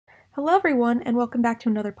Hello, everyone, and welcome back to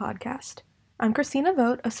another podcast. I'm Christina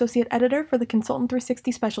Vogt, Associate Editor for the Consultant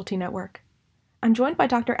 360 Specialty Network. I'm joined by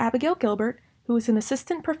Dr. Abigail Gilbert, who is an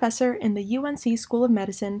Assistant Professor in the UNC School of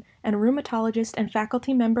Medicine and a rheumatologist and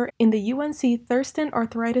faculty member in the UNC Thurston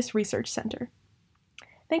Arthritis Research Center.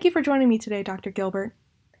 Thank you for joining me today, Dr. Gilbert.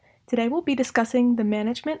 Today we'll be discussing the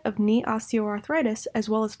management of knee osteoarthritis as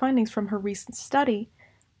well as findings from her recent study.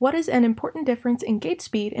 What is an important difference in gait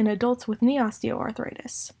speed in adults with knee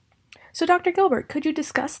osteoarthritis? So, Dr. Gilbert, could you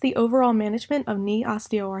discuss the overall management of knee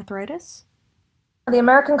osteoarthritis? The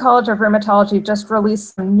American College of Rheumatology just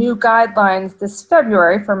released some new guidelines this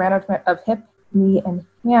February for management of hip, knee, and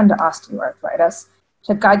hand osteoarthritis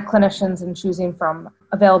to guide clinicians in choosing from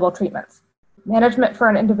available treatments. Management for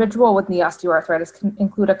an individual with knee osteoarthritis can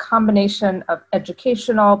include a combination of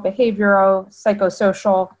educational, behavioral,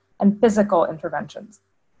 psychosocial, and physical interventions.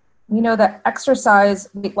 We know that exercise,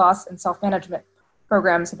 weight loss, and self-management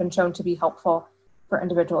programs have been shown to be helpful for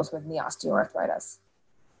individuals with knee osteoarthritis.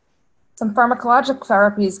 Some pharmacologic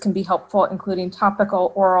therapies can be helpful, including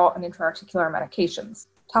topical, oral, and intra-articular medications.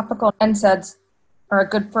 Topical NSAIDs are a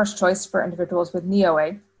good first choice for individuals with knee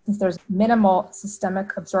OA, since there's minimal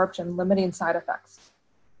systemic absorption limiting side effects.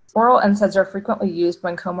 Oral NSAIDs are frequently used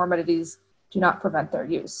when comorbidities do not prevent their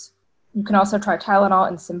use. You can also try Tylenol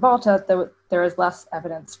and Cymbalta, though there is less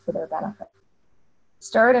evidence for their benefit.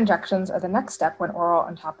 Steroid injections are the next step when oral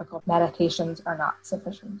and topical medications are not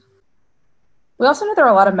sufficient. We also know there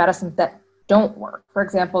are a lot of medicines that don't work. For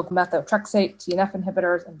example, methotrexate, TNF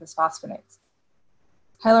inhibitors, and bisphosphonates.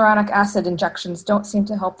 Hyaluronic acid injections don't seem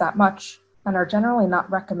to help that much and are generally not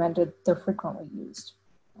recommended, though frequently used.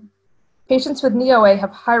 Patients with knee OA have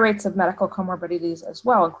high rates of medical comorbidities as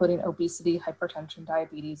well, including obesity, hypertension,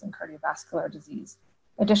 diabetes, and cardiovascular disease.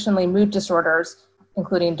 Additionally, mood disorders,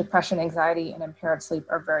 including depression, anxiety, and impaired sleep,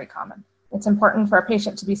 are very common. It's important for a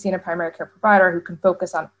patient to be seen a primary care provider who can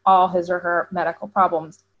focus on all his or her medical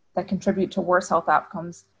problems that contribute to worse health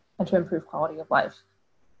outcomes and to improve quality of life.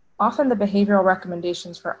 Often the behavioral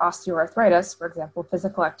recommendations for osteoarthritis, for example,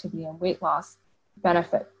 physical activity and weight loss,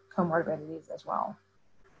 benefit comorbidities as well.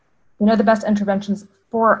 We know the best interventions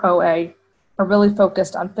for OA are really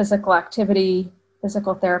focused on physical activity,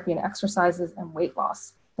 physical therapy and exercises, and weight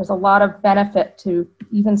loss. There's a lot of benefit to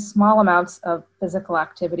even small amounts of physical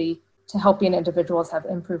activity to helping individuals have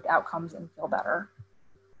improved outcomes and feel better.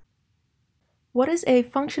 What is a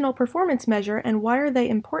functional performance measure and why are they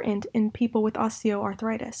important in people with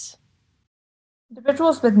osteoarthritis?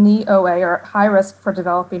 Individuals with knee OA are at high risk for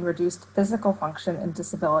developing reduced physical function and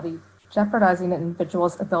disability, jeopardizing an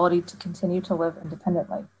individual's ability to continue to live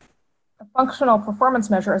independently. A functional performance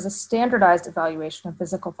measure is a standardized evaluation of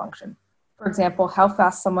physical function. For example, how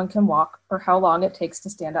fast someone can walk or how long it takes to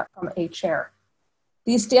stand up from a chair.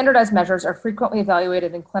 These standardized measures are frequently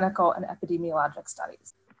evaluated in clinical and epidemiologic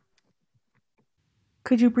studies.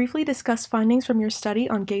 Could you briefly discuss findings from your study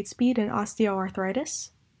on gait speed and osteoarthritis?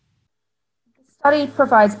 The study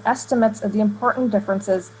provides estimates of the important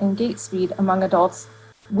differences in gait speed among adults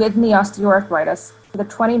with knee osteoarthritis for the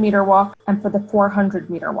 20-meter walk and for the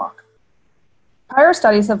 400-meter walk. Prior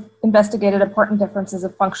studies have investigated important differences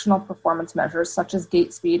of functional performance measures, such as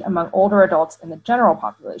gait speed, among older adults in the general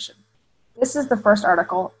population. This is the first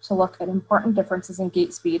article to look at important differences in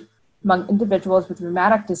gait speed among individuals with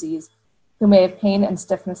rheumatic disease who may have pain and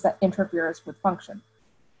stiffness that interferes with function.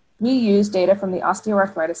 We use data from the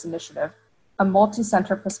Osteoarthritis Initiative, a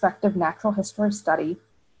multi-center prospective natural history study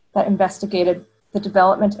that investigated the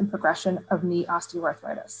development and progression of knee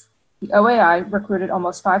osteoarthritis. The OAI recruited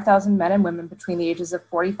almost 5,000 men and women between the ages of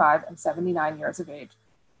 45 and 79 years of age,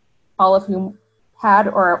 all of whom had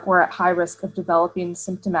or were at high risk of developing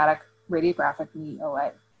symptomatic radiographic knee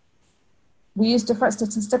OA. We used different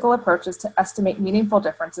statistical approaches to estimate meaningful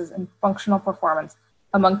differences in functional performance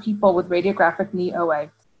among people with radiographic knee OA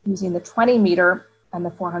using the 20-meter and the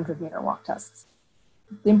 400-meter walk tests.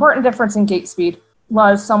 The important difference in gait speed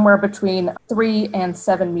was somewhere between 3 and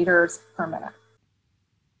 7 meters per minute.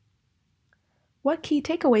 What key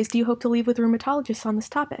takeaways do you hope to leave with rheumatologists on this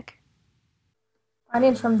topic?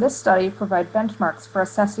 Findings from this study provide benchmarks for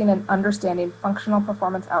assessing and understanding functional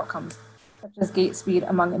performance outcomes, such as gait speed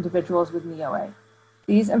among individuals with knee OA.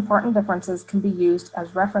 These important differences can be used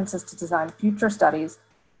as references to design future studies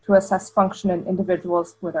to assess function in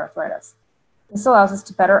individuals with arthritis. This allows us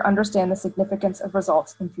to better understand the significance of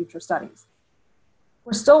results in future studies.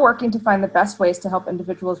 We're still working to find the best ways to help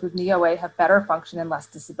individuals with knee OA have better function and less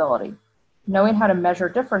disability. Knowing how to measure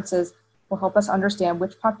differences will help us understand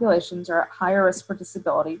which populations are at higher risk for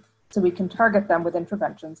disability so we can target them with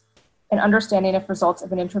interventions, and understanding if results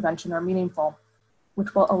of an intervention are meaningful,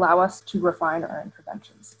 which will allow us to refine our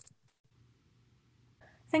interventions.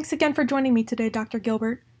 Thanks again for joining me today, Dr.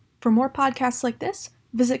 Gilbert. For more podcasts like this,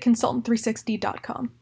 visit consultant360.com.